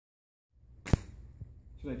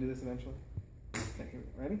Should I do this eventually? Okay, here we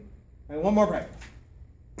go. Ready? All right, one more practice.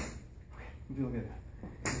 Okay, I'm feeling good.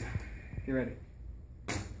 Get ready.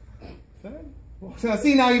 Set. So,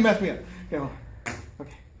 see, now you messed me up. Okay, well,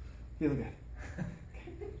 okay, feeling good. Okay.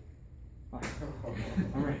 All right,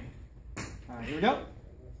 I'm ready. All right, here we go.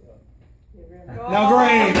 Now,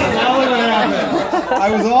 great. Now look what happened.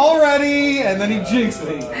 I was all ready, and then he jinxed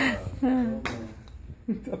me.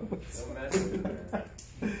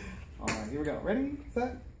 All right, here we go. Ready,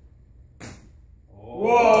 set.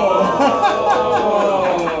 Whoa!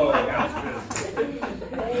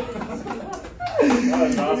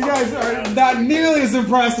 You guys are not nearly as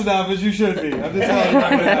impressed enough as you should be. I'm just telling you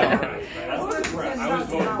right now.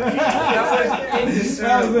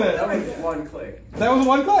 That was it. That was one click. That was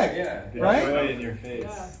one click. Yeah. Right? Right in your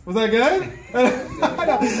face. Was that good? I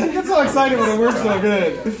know. You get so excited when it works so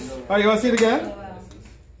good. All right, you want to see it again?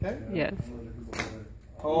 Okay. Yes.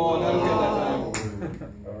 Oh, not as good that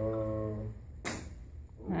time.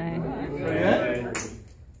 Right. Good?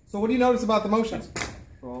 So what do you notice about the motions?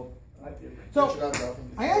 Well, so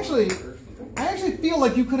I actually feel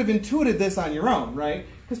like you could have intuited this on your own, right?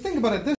 Because think about it this